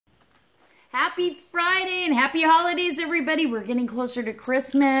Happy Friday and happy holidays, everybody. We're getting closer to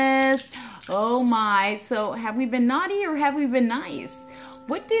Christmas. Oh my. So have we been naughty or have we been nice?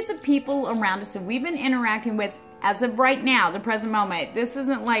 What do the people around us that we've been interacting with as of right now, the present moment? This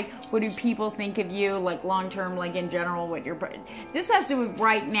isn't like, what do people think of you, like long-term, like in general, what you're... This has to do with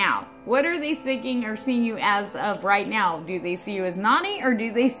right now. What are they thinking or seeing you as of right now? Do they see you as naughty or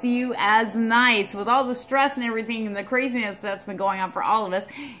do they see you as nice? With all the stress and everything and the craziness that's been going on for all of us,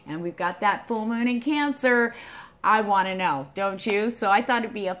 and we've got that full moon in Cancer, I want to know, don't you? So I thought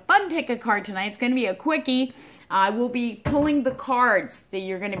it'd be a fun pick a card tonight. It's going to be a quickie. I will be pulling the cards that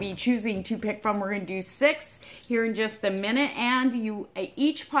you're going to be choosing to pick from. We're going to do 6 here in just a minute, and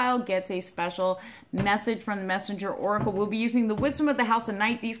each pile gets a special message from the Messenger Oracle. We'll be using the Wisdom of the House of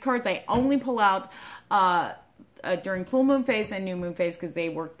Night. These cards I only pull out during full moon phase and new moon phase because they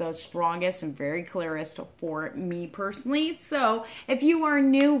work the strongest and very clearest for me personally. So if you are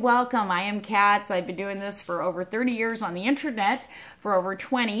new, welcome. I am Katz. I've been doing this for over 30 years on the internet, for over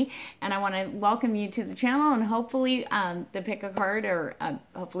 20, and I want to welcome you to the channel, and hopefully the pick a card, or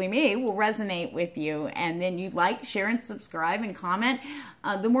hopefully me, will resonate with you, and then you like, share, and subscribe and comment.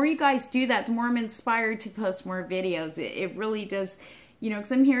 The more you guys do that, the more I'm inspired to post more videos. It really does. You know,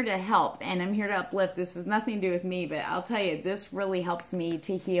 because I'm here to help and I'm here to uplift. This has nothing to do with me, but I'll tell you, this really helps me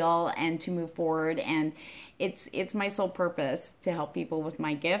to heal and to move forward. And it's my sole purpose to help people with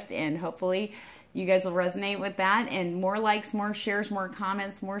my gift. And hopefully you guys will resonate with that. And more likes, more shares, more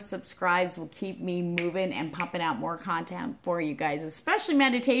comments, more subscribes will keep me moving and pumping out more content for you guys, especially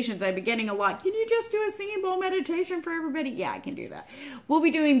meditations. I've been getting a lot. Can you just do a singing bowl meditation for everybody? Yeah, I can do that. We'll be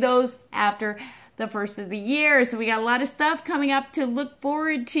doing those after the first of the year. So we got a lot of stuff coming up to look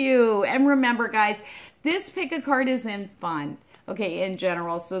forward to. And remember, guys, this pick a card is in fun. Okay, in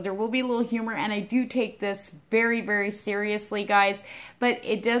general, so there will be a little humor, and I do take this very, very seriously, guys, but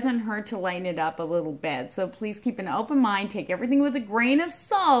it doesn't hurt to lighten it up a little bit. So please keep an open mind, take everything with a grain of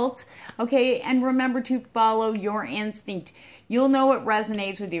salt, okay, and remember to follow your instinct. You'll know what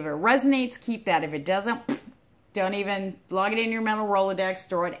resonates with you. If it resonates, keep that. If it doesn't, don't even log it in your mental Rolodex,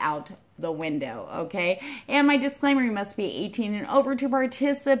 throw it out the window, okay? And my disclaimer, you must be 18 and over to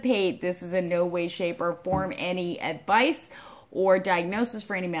participate. This is in no way, shape, or form any advice or diagnosis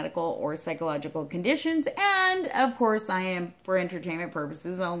for any medical or psychological conditions. And of course, I am for entertainment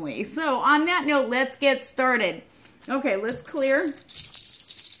purposes only. So on that note, let's get started. Okay, let's clear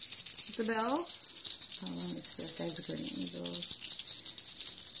the bell. Hold on, let's see, guys, good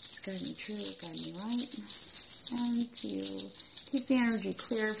angels. Guide me true, guide me right. And to keep the energy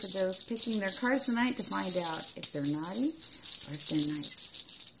clear for those picking their cards tonight to find out if they're naughty or if they're nice.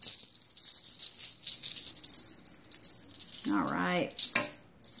 All right.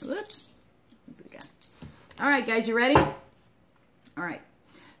 Whoops. All right, guys, you ready? All right.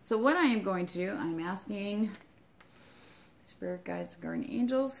 So what I am going to do, I'm asking spirit guides, guardian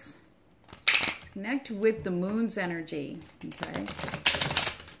angels to connect with the moon's energy. Okay.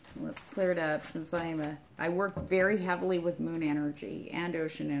 Let's clear it up, since I work very heavily with moon energy and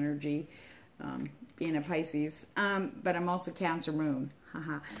ocean energy, being a Pisces, but I'm also Cancer moon.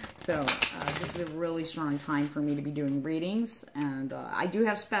 So this is a really strong time for me to be doing readings, and I do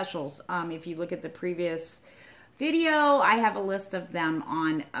have specials. If you look at the previous video, I have a list of them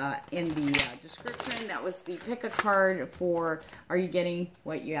on in the description. That was the pick a card for Are You Getting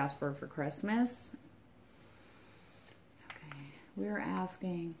What You Asked for Christmas? Okay, we're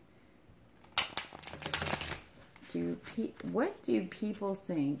asking, what do people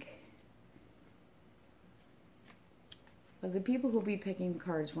think of the people who'll be picking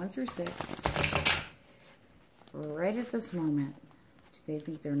cards 1 through 6 right at this moment? Do they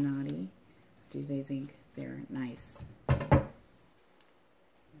think they're naughty? Do they think they're nice? Pile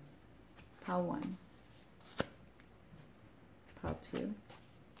 1, pile 2,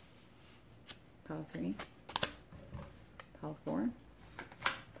 pile 3, pile 4,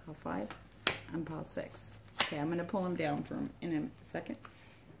 pile 5, and pile 6. Okay, I'm going to pull them down in a second.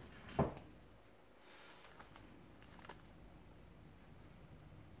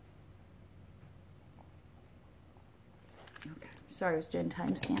 Okay, sorry, I was doing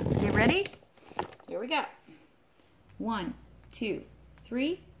timestamps. Okay, ready? Here we go. 1, 2,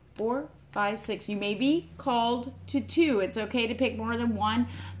 3, 4, 5, 6. You may be called to 2. It's okay to pick more than 1.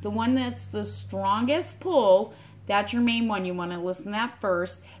 The one that's the strongest pull, that's your main one. You want to listen to that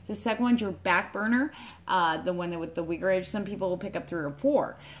first. The second one's your back burner, the one with the weaker edge. Some people will pick up 3 or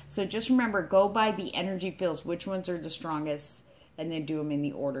 4. So just remember, go by the energy feels. Which ones are the strongest? And then do them in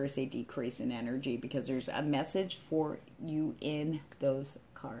the order as they decrease in energy, because there's a message for you in those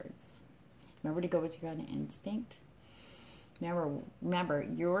cards. Remember to go with your gut instinct. Never. Remember,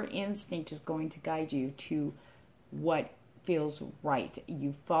 your instinct is going to guide you to what feels right.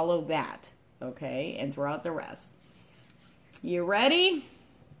 You follow that, okay? And throw out the rest. You ready?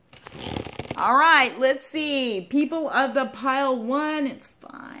 All right, let's see. People of the pile 1, it's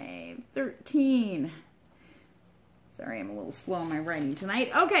 5:13. Sorry, I'm a little slow on my writing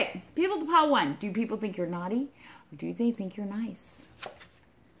tonight. Okay, people of the pile 1. Do people think you're naughty or do they think you're nice?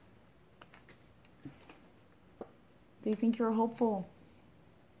 They think you're hopeful.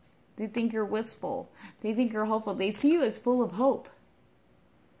 They think you're wistful. They think you're hopeful. They see you as full of hope.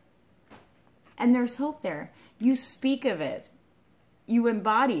 And there's hope there. You speak of it. You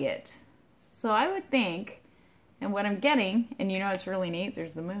embody it. So I would think, and what I'm getting, and you know it's really neat,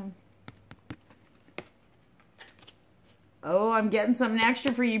 there's the moon. Oh, I'm getting something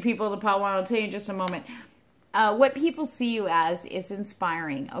extra for you people to pile 1. I'll tell you in just a moment. What people see you as is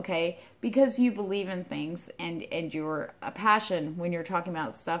inspiring, okay? Because you believe in things and you're a passion when you're talking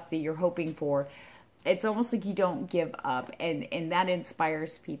about stuff that you're hoping for. It's almost like you don't give up, and that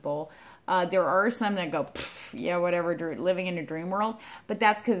inspires people. There are some that go, yeah, whatever, living in a dream world, but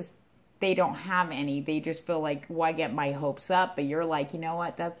that's because they don't have any. They just feel like, why get my hopes up? But you're like, you know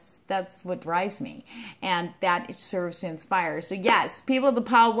what? That's what drives me. And that serves to inspire. So yes, people of the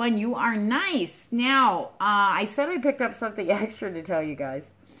pile 1, you are nice. Now, I said I picked up something extra to tell you guys.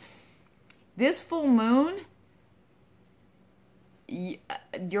 This full moon,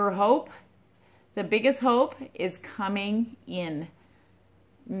 your hope, the biggest hope is coming in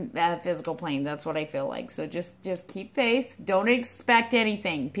physical plane. That's what I feel like. So just keep faith. Don't expect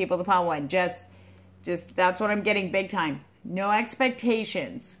anything, people of the pile 1. Just that's what I'm getting big time. No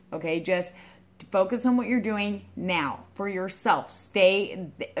expectations. Okay, just focus on what you're doing now for yourself. Stay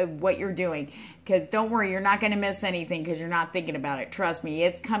what you're doing, because don't worry, you're not going to miss anything because you're not thinking about it. Trust me,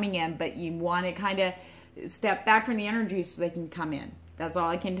 it's coming in, but you want to kind of step back from the energy so they can come in. That's all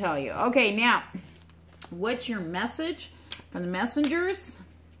I can tell you. Okay, now, what's your message from the messengers?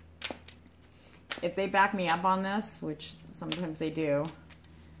 If they back me up on this, which sometimes they do,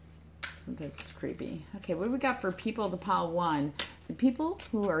 sometimes it's creepy. Okay, what do we got for people to pile 1? The people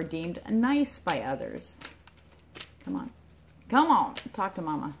who are deemed nice by others. Come on. Come on. Talk to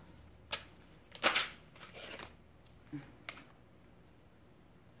mama.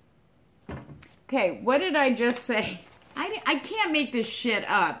 Okay, what did I just say? I can't make this shit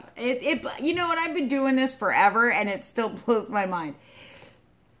up. You know what? I've been doing this forever, and it still blows my mind.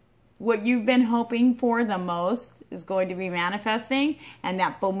 What you've been hoping for the most is going to be manifesting, and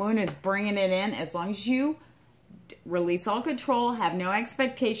that full moon is bringing it in. As long as you release all control, have no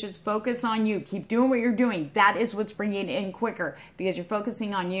expectations, focus on you, keep doing what you're doing. That is what's bringing it in quicker, because you're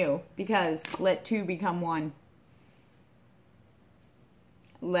focusing on you. Because let 2 become 1.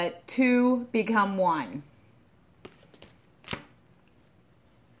 Let 2 become 1.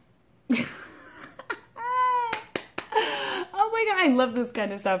 I love this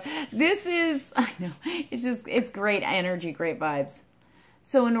kind of stuff. This is, I know, it's great energy, great vibes.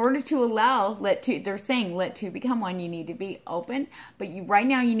 So in order to allow, they're saying let 2 become 1, you need to be open. But right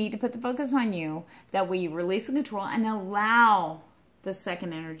now you need to put the focus on you. That way you release the control and allow the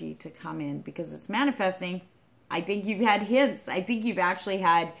second energy to come in, because it's manifesting. I think you've had hints. I think you've actually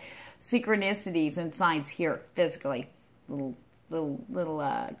had synchronicities and signs here physically. Little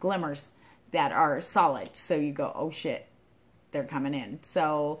glimmers that are solid. So you go, oh shit, they're coming in.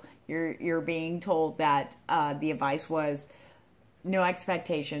 So you're being told that the advice was no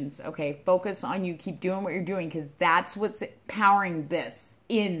expectations. Okay, focus on you. Keep doing what you're doing, because that's what's powering this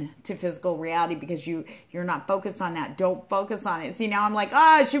into physical reality, because you're not focused on that. Don't focus on it. See, now I'm like,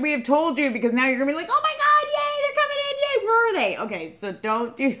 should we have told you? Because now you're going to be like, oh my God, yay, they're coming in, yay, where are they? Okay, so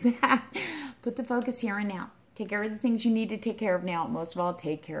don't do that. Put the focus here and now. Take care of the things you need to take care of now. Most of all,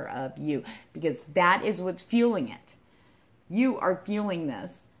 take care of you, because that is what's fueling it. You are fueling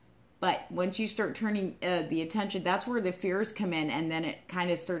this. But once you start turning the attention, that's where the fears come in, and then it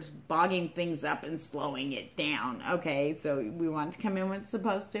kind of starts bogging things up and slowing it down. Okay, so we want to come in when it's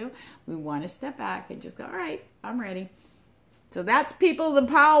supposed to. We want to step back and just go, all right, I'm ready. So that's people of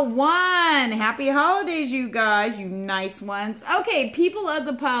the pile 1. Happy holidays, you guys, you nice ones. Okay, people of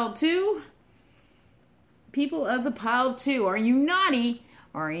the pile 2. People of the pile 2, are you naughty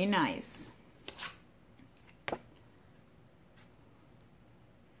or are you nice?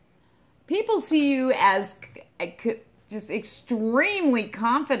 People see you as just extremely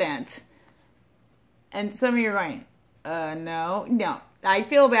confident. And some of you are going, no. I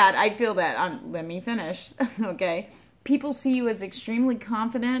feel that. Let me finish, okay? People see you as extremely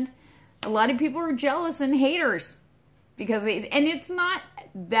confident. A lot of people are jealous and haters because and it's not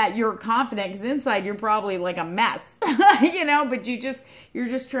that you're confident, because inside you're probably like a mess, you know, but you're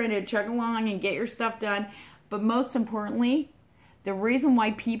just trying to chug along and get your stuff done. But most importantly, the reason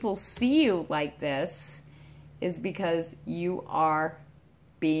why people see you like this is because you are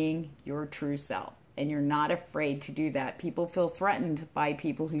being your true self, and you're not afraid to do that. People feel threatened by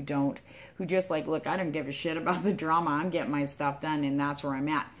people who just like, look, I don't give a shit about the drama. I'm getting my stuff done, and that's where I'm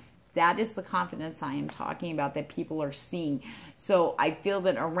at. That is the confidence I am talking about that people are seeing. So I feel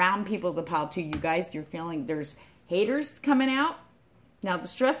that around people of the pile too, you guys, you're feeling there's haters coming out. Now, the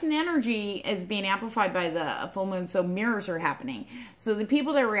stress and energy is being amplified by the full moon, so mirrors are happening. So the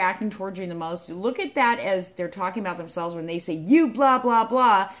people that are reacting towards you the most, look at that as they're talking about themselves when they say, you blah, blah,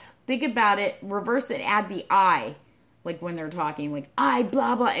 blah. Think about it, reverse it, add the I, like when they're talking, like I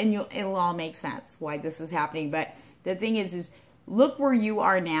blah, blah, and it'll all make sense why this is happening. But the thing is look where you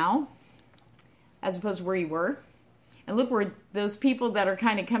are now as opposed to where you were. And look where those people that are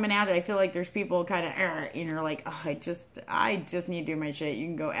kind of coming out, I feel like there's people kind of, and you're like, oh, I just need to do my shit. You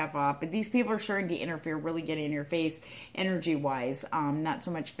can go F off. But these people are starting to interfere, really getting in your face energy-wise, not so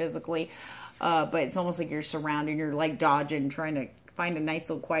much physically. But it's almost like you're surrounded, you're like dodging, trying to find a nice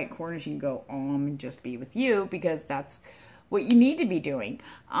little quiet corner so you can go, and just be with you, because that's what you need to be doing.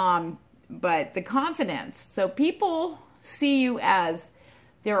 But the confidence. So people see you as,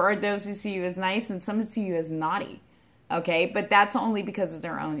 there are those who see you as nice and some see you as naughty. Okay, but that's only because of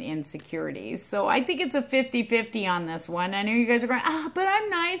their own insecurities. So I think it's a 50-50 on this one. I know you guys are going, but I'm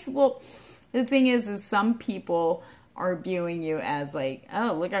nice. Well, the thing is some people are viewing you as like,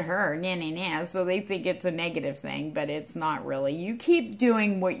 oh, look at her, nah, nah, nah. So they think it's a negative thing, but it's not really. You keep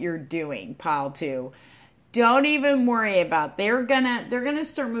doing what you're doing, pile 2. Don't even worry about it. They're gonna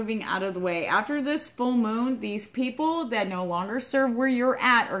start moving out of the way. After this full moon, these people that no longer serve where you're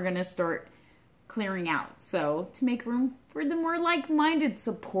at are gonna start clearing out. So to make room for the more like-minded,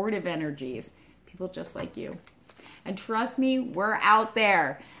 supportive energies, people just like you. And trust me, we're out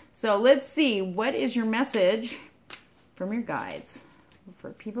there. So let's see, what is your message from your guides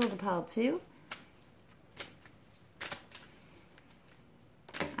for people of the pile 2?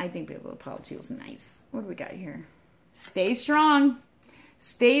 I think people of the pile 2 is nice. What do we got here? Stay strong.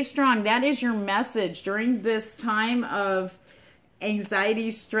 Stay strong. That is your message during this time of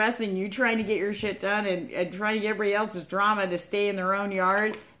anxiety, stress, and you trying to get your shit done and trying to get everybody else's drama to stay in their own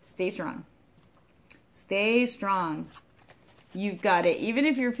yard. Stay strong. Stay strong. You've got it. Even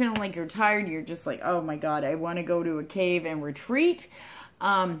if you're feeling like you're tired, you're just like, oh my God, I want to go to a cave and retreat.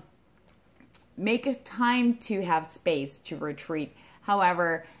 Make a time to have space to retreat.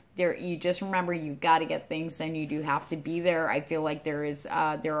 However, you just remember you've got to get things done. You do have to be there. I feel like there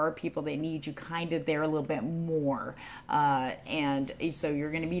are people that need you kind of there a little bit more. And so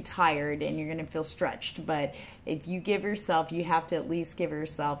you're going to be tired and you're going to feel stretched. But if you give yourself, you have to at least give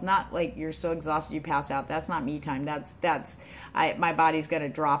yourself, not like you're so exhausted you pass out. That's not me time. My body's going to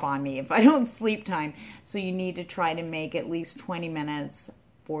drop on me if I don't sleep time. So you need to try to make at least 20 minutes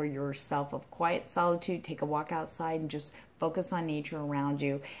for yourself of quiet solitude. Take a walk outside and just focus on nature around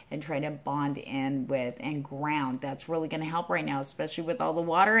you and try to bond in with and ground. That's really going to help right now, especially with all the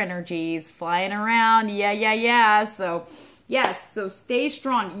water energies flying around. Yeah. So yes, so stay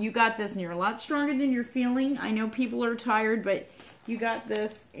strong. You got this, and you're a lot stronger than you're feeling. I know people are tired, but you got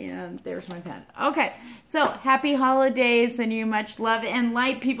this. And there's my pen. Okay, so happy holidays and you much love and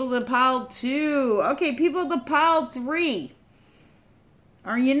light, people of the pile 2. Okay, people of the pile 3.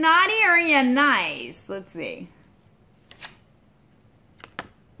 Are you naughty or are you nice? Let's see.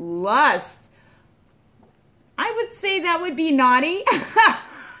 Lust. I would say that would be naughty.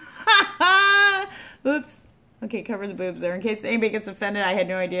 Oops. Okay, cover the boobs there in case anybody gets offended. I had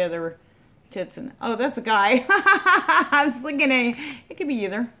no idea there were tits in. Oh, that's a guy. I was looking at it. Could be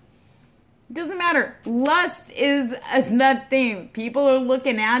either. It doesn't matter. Lust is that thing. People are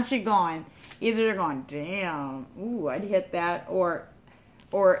looking at you going, either they're going, damn, ooh, I'd hit that, or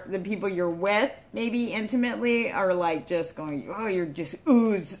the people you're with, maybe intimately, are like just going, oh, you're just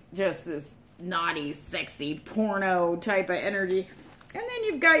ooze, just this naughty, sexy, porno type of energy. And then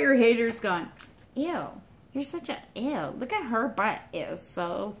you've got your haters going, ew, you're such a, ew, look at her butt is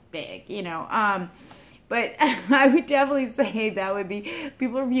so big, you know. But I would definitely say that would be,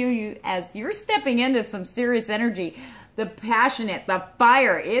 people are viewing you as you're stepping into some serious energy. The passionate, the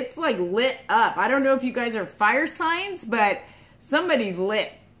fire, it's like lit up. I don't know if you guys are fire signs, but somebody's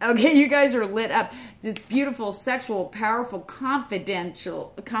lit. Okay, you guys are lit up. This beautiful, sexual, powerful, confidence,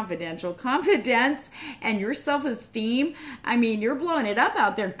 and your self-esteem. I mean, you're blowing it up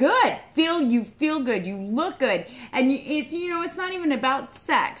out there. Good. You feel good. You look good. And it's not even about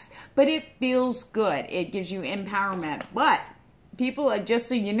sex, but it feels good. It gives you empowerment. But people, just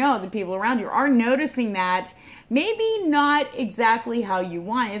so you know, the people around you are noticing that. Maybe not exactly how you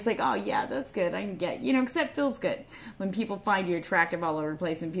want. It's like, oh yeah, that's good. I can get, because that feels good. When people find you attractive all over the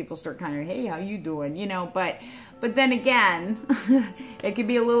place and people start kind of, hey, how you doing? But then again, it could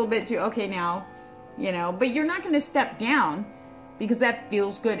be a little bit too, okay now, but you're not going to step down because that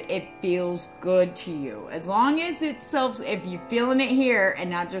feels good. It feels good to you. As long as if you're feeling it here and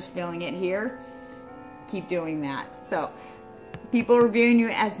not just feeling it here, keep doing that. So people are viewing you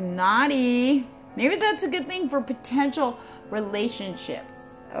as naughty. Maybe that's a good thing for potential relationships,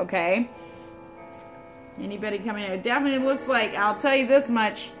 okay? Anybody coming in? It definitely looks like, I'll tell you this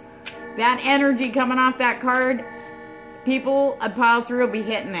much, that energy coming off that card, people, a pile through will be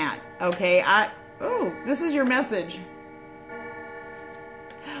hitting that, okay? This is your message.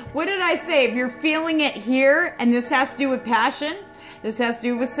 What did I say? If you're feeling it here, and this has to do with passion, this has to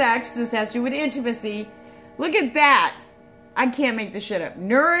do with sex, this has to do with intimacy, look at that. I can't make this shit up.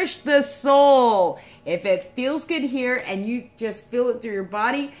 Nourish the soul. If it feels good here and you just feel it through your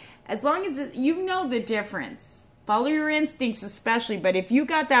body, as long as you know the difference. Follow your instincts especially. But if you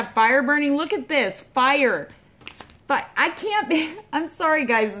got that fire burning, look at this. Fire. But I can't be... I'm sorry,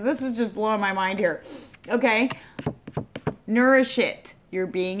 guys. This is just blowing my mind here. Okay? Nourish it. You're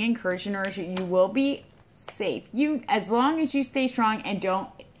being encouraged to nourish it. You will be safe. As long as you stay strong and don't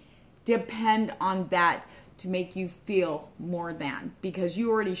depend on that to make you feel more than, because you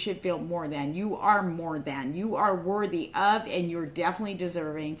already should feel more than. You are more than. You are worthy of, and you're definitely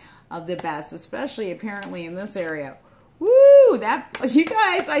deserving of the best, especially apparently in this area. Woo! You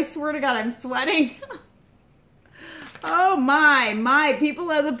guys, I swear to God, I'm sweating. Oh my,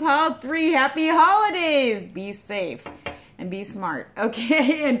 people of the pile 3, happy holidays. Be safe and be smart,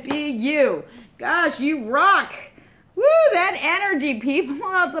 okay? And be you. Gosh, you rock. Woo, that energy, people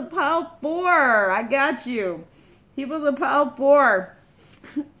of the pile 4. I got you. People of the pile 4.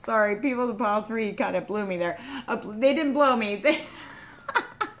 Sorry, people of the pile 3 kind of blew me there. They didn't blow me.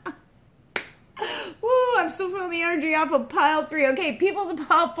 Woo, I'm still feeling the energy off of pile 3. Okay, people of the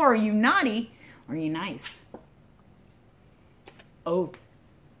pile 4, are you naughty or are you nice? Oath.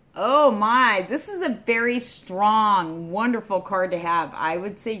 Oh my, this is a very strong, wonderful card to have. I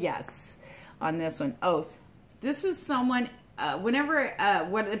would say yes on this one. Oath. This is someone, what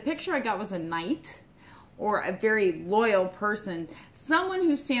the picture I got was a knight or a very loyal person. Someone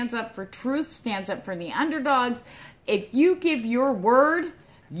who stands up for truth, stands up for the underdogs. If you give your word,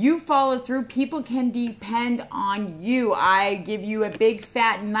 you follow through, people can depend on you. I give you a big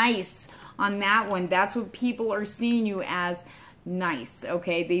fat nice on that one. That's what people are seeing you as, nice,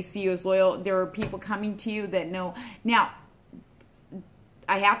 okay? They see you as loyal. There are people coming to you that know. Now,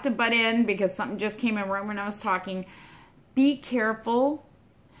 I have to butt in because something just came in right when I was talking. Be careful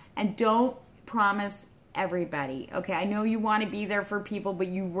and don't promise everybody. Okay, I know you want to be there for people, but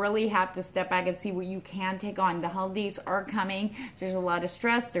you really have to step back and see what you can take on. The holidays are coming. There's a lot of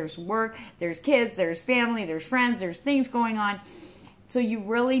stress. There's work. There's kids. There's family. There's friends. There's things going on. So you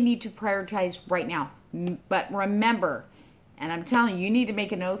really need to prioritize right now. But remember, and I'm telling you, you need to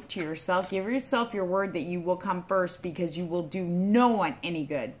make an oath to yourself. Give yourself your word that you will come first because you will do no one any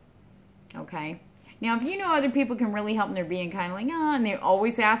good. Okay? Now, if you know other people can really help and they're being kind of like, oh, and they're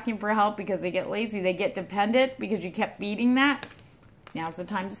always asking for help because they get lazy, they get dependent because you kept feeding that, now's the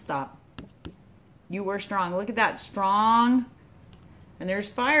time to stop. You were strong. Look at that. Strong. And there's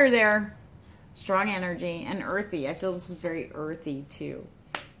fire there. Strong energy and earthy. I feel this is very earthy too.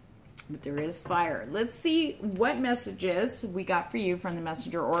 But there is fire. Let's see what messages we got for you from the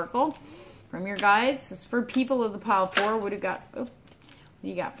Messenger Oracle, from your guides. It's for people of the pile 4. What do you got? Oh, what do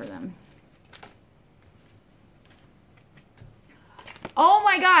you got for them? Oh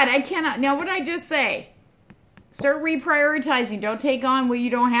my God, I cannot. Now, what did I just say? Start reprioritizing. Don't take on what you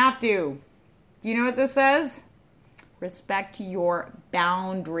don't have to. Do you know what this says? Respect your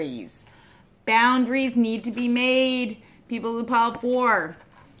boundaries. Boundaries need to be made. People of the pile 4.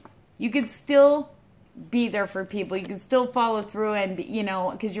 You could still be there for people. You can still follow through and,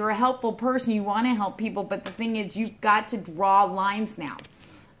 because you're a helpful person. You want to help people. But the thing is, you've got to draw lines now,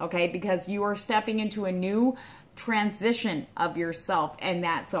 okay? Because you are stepping into a new transition of yourself. And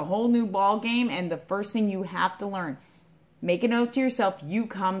that's a whole new ball game. And the first thing you have to learn, make an oath to yourself. You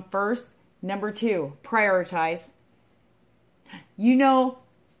come first. Number 2, prioritize.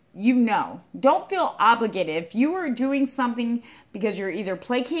 you know. Don't feel obligated. If you are doing something because you're either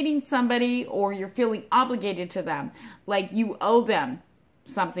placating somebody or you're feeling obligated to them, like you owe them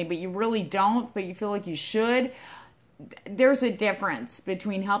something, but you really don't, but you feel like you should, there's a difference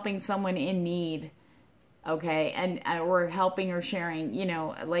between helping someone in need, okay, and or helping or sharing, you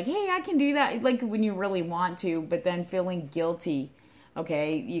know, like, hey, I can do that, like when you really want to, but then feeling guilty,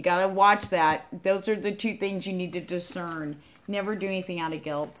 okay? You got to watch that. Those are the two things you need to discern. Never do anything out of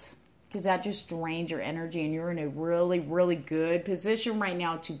guilt, because that just drains your energy, and you're in a really, really good position right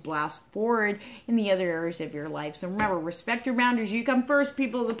now to blast forward in the other areas of your life. So remember, respect your boundaries. You come first,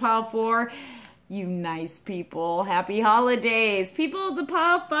 people of the pile 4. You nice people. Happy holidays. People of the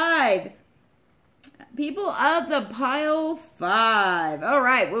pile 5. People of the pile 5. All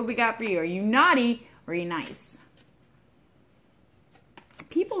right, what we got for you? Are you naughty or are you nice?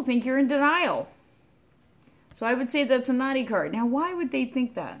 People think you're in denial. So I would say that's a naughty card. Now, why would they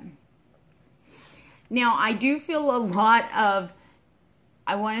think that? Now, I do feel a lot of,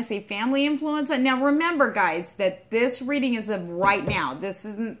 I want to say, family influence. Now, remember, guys, that this reading is of right now. This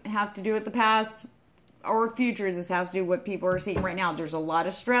doesn't have to do with the past or future. This has to do with what people are seeing right now. There's a lot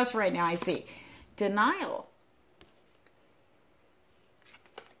of stress right now, I see. Denial.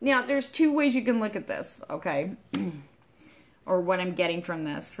 Now, there's two ways you can look at this, okay? Or what I'm getting from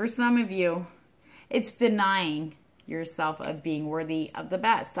this. For some of you, it's denying yourself of being worthy of the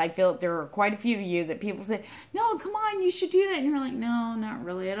best. I feel there are quite a few of you that people say, no, come on, you should do that. And you're like, no, not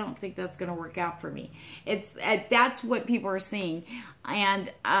really. I don't think that's going to work out for me. It's that's what people are seeing.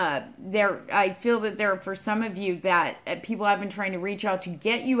 And I feel that there, for some of you, that people have been trying to reach out to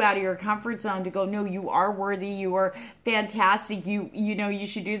get you out of your comfort zone, to go, no, you are worthy. You are fantastic. You know, you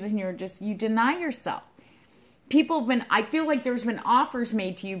should do this. And you deny yourself. People have been, I feel like there's been offers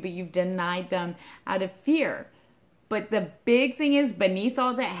made to you, but you've denied them out of fear. But the big thing is, beneath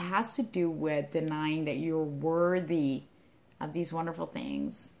all that, has to do with denying that you're worthy of these wonderful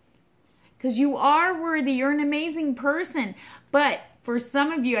things. Because you are worthy. You're an amazing person. But for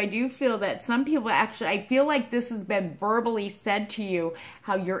some of you, I do feel that some people actually, I feel like this has been verbally said to you,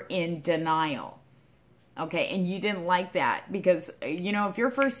 how you're in denial. Okay, and you didn't like that because, you know, if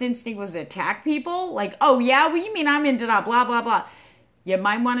your first instinct was to attack people, like, oh, yeah, well, you mean I'm in denial, blah, blah, blah. You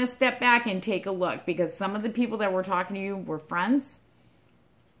might want to step back and take a look, because some of the people that were talking to you were friends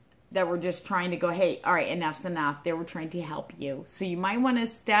that were just trying to go, hey, all right, enough's enough. They were trying to help you. So you might want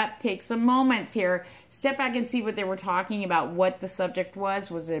to take some moments here, step back and see what they were talking about, what the subject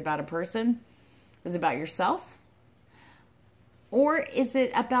was. Was it about a person? Was it about yourself? Or is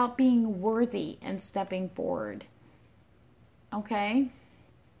it about being worthy and stepping forward? Okay?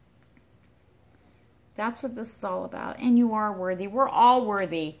 That's what this is all about. And you are worthy. We're all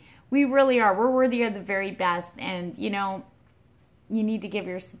worthy. We really are. We're worthy of the very best. And, you know, you need to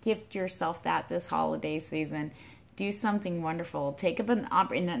gift yourself that this holiday season. Do something wonderful. Take up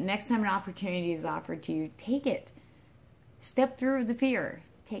next time an opportunity is offered to you, take it. Step through the fear.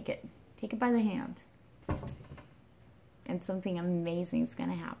 Take it. Take it by the hand. And something amazing is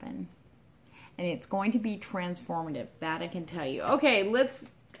going to happen. And it's going to be transformative. That I can tell you. Okay, let's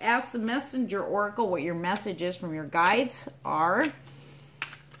ask the messenger oracle what your message is from your guides are.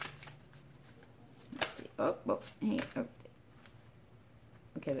 Let's see. Oh, hey. Oh.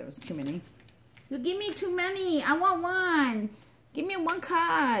 Okay, there was too many. You give me too many. I want one. Give me one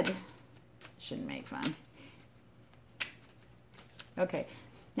card. Shouldn't make fun. Okay.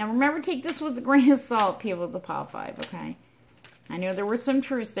 Now remember, take this with a grain of salt, people of the pile 5, okay? I know there were some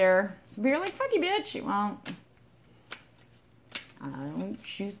truths there. Some people are like, fuck you, bitch. Well, don't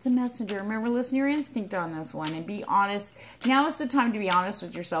shoot the messenger. Remember, listen to your instinct on this one and be honest. Now is the time to be honest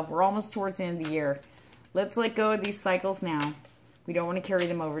with yourself. We're almost towards the end of the year. Let's let go of these cycles now. We don't want to carry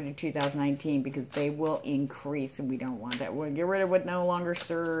them over to 2019 because they will increase, and we don't want that. We'll get rid of what no longer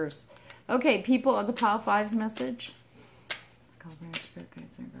serves. Okay, people of the pile 5's message. Spirit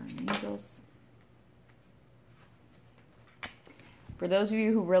guides and guardian angels. For those of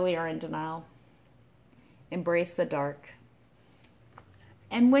you who really are in denial, embrace the dark.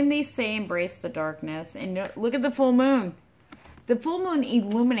 And when they say embrace the darkness, and look at the full moon. The full moon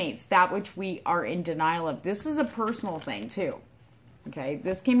illuminates that which we are in denial of. This is a personal thing too. Okay,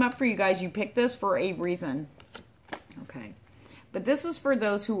 this came up for you guys. You picked this for a reason. Okay, but this is for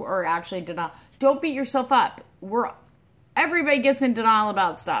those who are actually in denial. Don't beat yourself up. Everybody gets in denial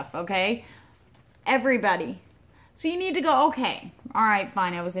about stuff, okay? Everybody. So you need to go, okay, all right,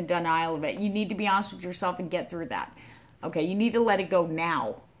 fine, I was in denial of it. You need to be honest with yourself and get through that. Okay, you need to let it go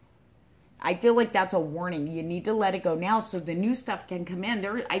now. I feel like that's a warning. You need to let it go now so the new stuff can come in.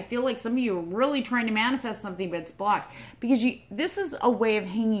 I feel like some of you are really trying to manifest something, but it's blocked. Because this is a way of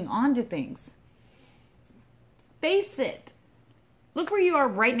hanging on to things. Face it. Look where you are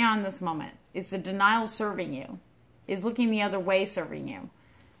right now in this moment. Is the denial serving you? Is looking the other way serving you?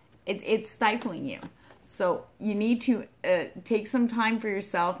 It's stifling you. So you need to take some time for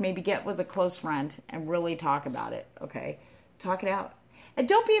yourself. Maybe get with a close friend and really talk about it. Okay? Talk it out. And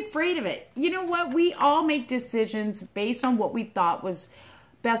don't be afraid of it. You know what? We all make decisions based on what we thought was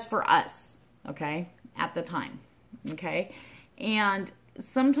best for us, okay, at the time, okay? And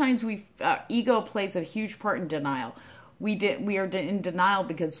sometimes ego plays a huge part in denial. We are in denial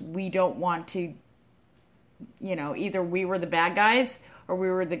because we don't want to, you know, either we were the bad guys or we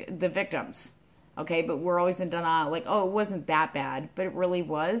were the victims, okay? But we're always in denial, like, oh, it wasn't that bad, but it really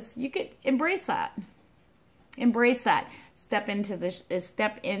was. You could embrace that. Embrace that. Step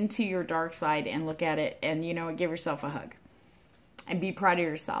into your dark side and look at it, and you know, give yourself a hug and be proud of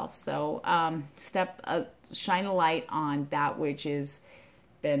yourself. So shine a light on that which has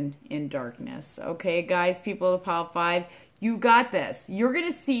been in darkness. Okay, guys, people of the Pile 5, you got this. You're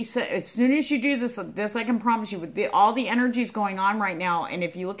gonna see, so as soon as you do this I can promise you, with all the energies going on right now. And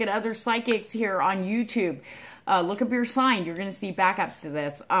if you look at other psychics here on YouTube, look up your sign. You're gonna see backups to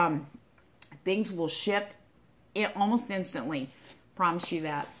this. Things will shift almost instantly. Promise you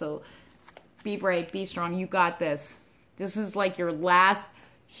that. So be brave, be strong. You got this. This is like your last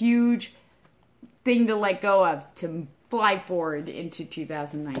huge thing to let go of, to fly forward into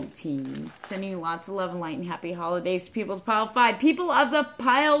 2019. Sending you lots of love and light and happy holidays to people of the Pile 5. People of the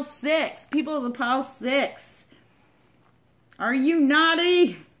Pile 6. People of the Pile 6. Are you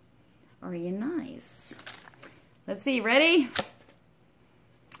naughty? Are you nice? Let's see. Ready?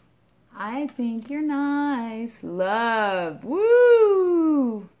 I think you're nice. Love.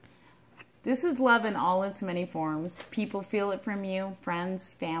 Woo! This is love in all its many forms. People feel it from you.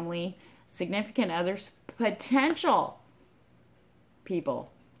 Friends, family, significant others, potential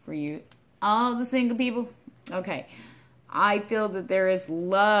people for you. All the single people. Okay. I feel that there is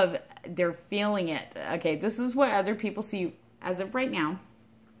love. They're feeling it. Okay. This is what other people see you as of right now.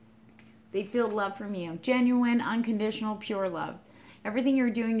 They feel love from you. Genuine, unconditional, pure love. Everything you're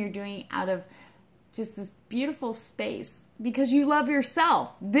doing out of just this beautiful space because you love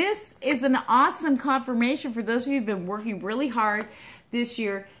yourself. This is an awesome confirmation for those of you who've been working really hard this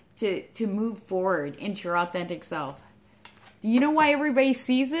year to move forward into your authentic self. Do you know why everybody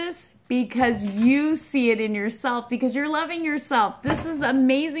sees this? Because you see it in yourself, because you're loving yourself. This is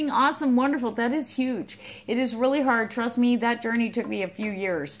amazing, awesome, wonderful. That is huge. It is really hard. Trust me, that journey took me a few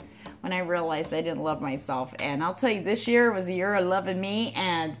years when I realized I didn't love myself. And I'll tell you, this year was a year of loving me,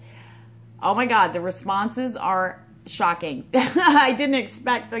 and oh my God, the responses are shocking. I didn't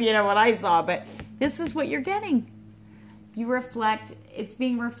expect, you know, what I saw, but this is what you're getting. You reflect, it's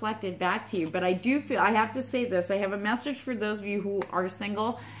being reflected back to you. But I do feel, I have to say this, I have a message for those of you who are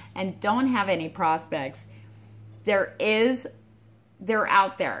single and don't have any prospects. They're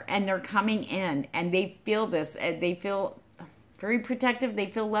out there, and they're coming in, and they feel this, and they feel very protective. They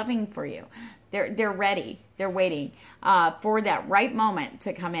feel loving for you. They're ready. They're waiting for that right moment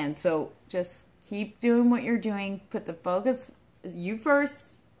to come in. So just keep doing what you're doing. Put the focus you first,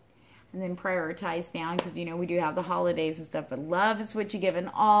 and then prioritize down, because you know we do have the holidays and stuff. But love is what you give in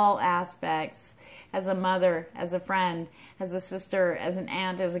all aspects. As a mother, as a friend, as a sister, as an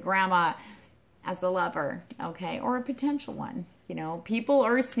aunt, as a grandma, as a lover, okay, or a potential one. You know, people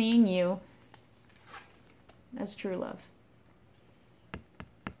are seeing you. That's true love.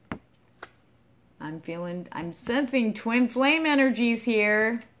 I'm sensing twin flame energies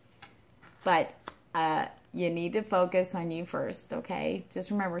here, but you need to focus on you first, okay?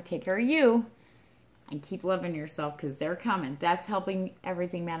 Just remember, take care of you and keep loving yourself, because they're coming. That's helping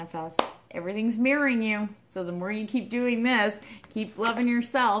everything manifest. Everything's mirroring you. So the more you keep doing this, keep loving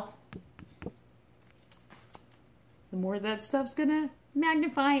yourself, the more that stuff's gonna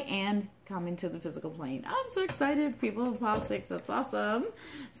magnify and come into the physical plane. I'm so excited. People of Pile 6, that's awesome.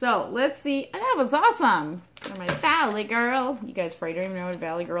 So let's see. That was awesome. I'm my Valley Girl. You guys probably don't even know what a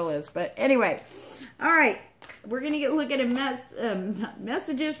Valley Girl is, but anyway. All right, we're gonna look at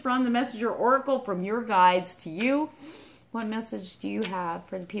messages from the Messenger Oracle, from your guides to you. What message do you have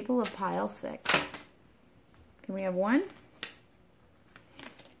for the people of Pile 6? Can we have one?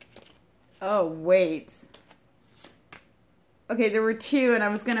 Oh, wait. Okay, there were two, and I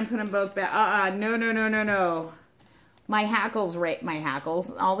was going to put them both back. No. My hackles,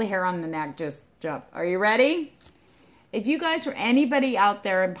 all the hair on the neck just jumped. Are you ready? If you guys or anybody out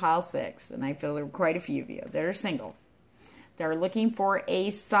there in Pile 6, and I feel there are quite a few of you that are single, they're looking for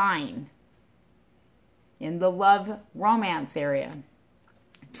a sign, in the love romance area,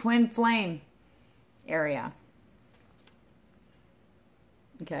 twin flame area.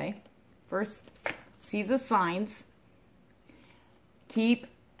 Okay, first, see the signs. Keep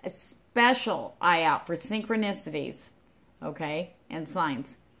a special eye out for synchronicities, okay, and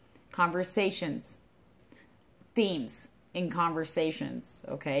signs, conversations, themes in conversations,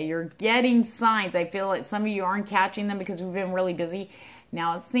 okay? You're getting signs. I feel like some of you aren't catching them because we've been really busy.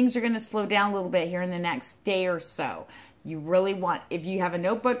 Now, things are going to slow down a little bit here in the next day or so. You really want, if you have a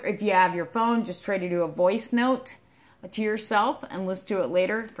notebook, or if you have your phone, just try to do a voice note to yourself and listen to it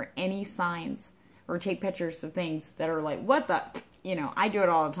later for any signs, or take pictures of things that are like, what the, you know, I do it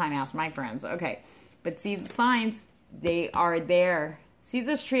all the time, ask my friends. Okay, but see the signs, they are there. See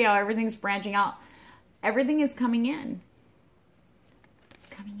this tree, how everything's branching out. Everything is coming in. It's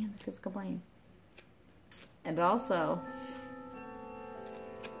coming in the physical plane. And also,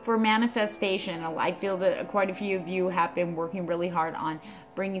 for manifestation, I feel that quite a few of you have been working really hard on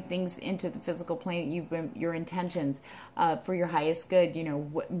bringing things into the physical plane. You've been, your intentions for your highest good, you know,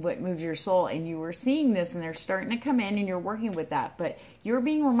 what moves your soul. And you were seeing this and they're starting to come in and you're working with that. But you're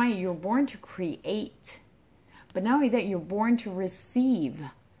being reminded you're born to create. But not only that, you're born to receive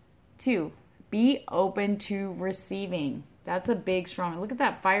too. Be open to receiving. That's a big, strong, look at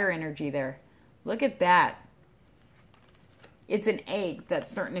that fire energy there. Look at that. It's an egg that's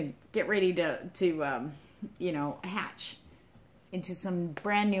starting to get ready to you know, hatch into some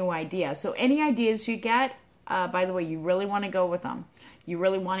brand new idea. So any ideas you get, by the way, you really want to go with them. You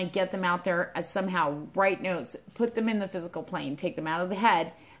really want to get them out there somehow. Write notes. Put them in the physical plane. Take them out of the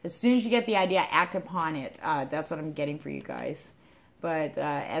head. As soon as you get the idea, act upon it. That's what I'm getting for you guys. But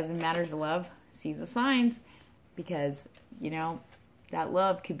as in matters of love, see the signs. Because, you know, that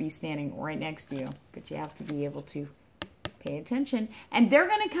love could be standing right next to you. But you have to be able to pay attention. And they're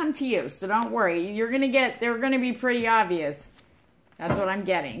going to come to you. So don't worry. You're going to get, they're going to be pretty obvious. That's what I'm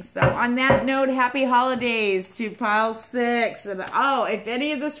getting. So on that note, happy holidays to pile 6. And oh, if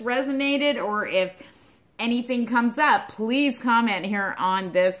any of this resonated or if anything comes up, please comment here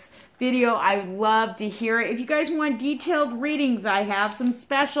on this video. I would love to hear it. If you guys want detailed readings, I have some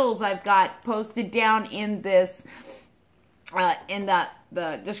specials I've got posted down in this, in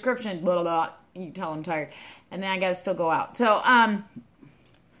the description. Blah, blah, blah. You can tell I'm tired. And then I gotta still go out. So,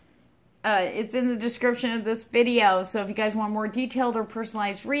 it's in the description of this video. So if you guys want more detailed or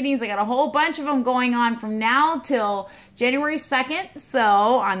personalized readings, I got a whole bunch of them going on from now till January 2nd. So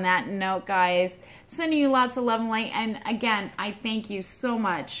on that note, guys, sending you lots of love and light. And again, I thank you so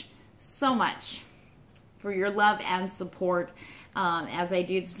much for your love and support as I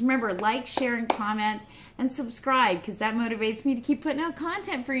do. Just remember, like, share, and comment, and subscribe, because that motivates me to keep putting out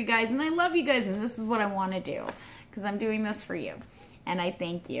content for you guys. And I love you guys, and this is what I want to do, because I'm doing this for you. And I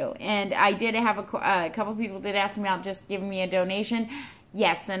thank you. And I did have a couple people did ask me about just giving me a donation.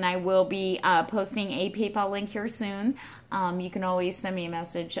 Yes, and I will be posting a PayPal link here soon. You can always send me a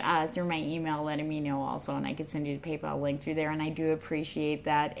message through my email letting me know also, and I can send you the PayPal link through there, and I do appreciate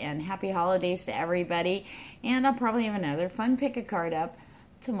that. And happy holidays to everybody. And I'll probably have another fun pick-a-card up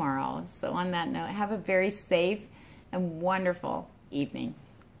tomorrow. So on that note, have a very safe and wonderful evening.